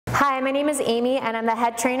Hi, my name is Amy and I'm the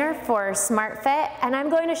head trainer for SMARTfit, and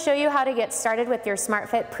I'm going to show you how to get started with your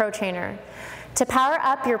SMARTfit ProTrainer. To power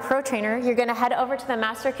up your ProTrainer, you're going to head over to the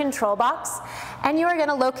master control box and you are going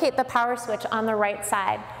to locate the power switch on the right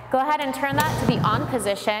side. Go ahead and turn that to the on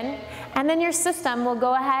position, and then your system will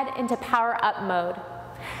go ahead into power up mode.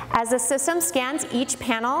 As the system scans each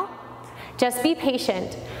panel, just be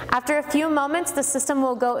patient. After a few moments, the system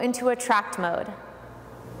will go into attract mode.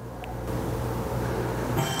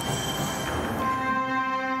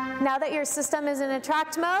 Now that your system is in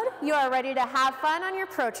attract mode, you are ready to have fun on your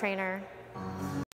ProTrainer.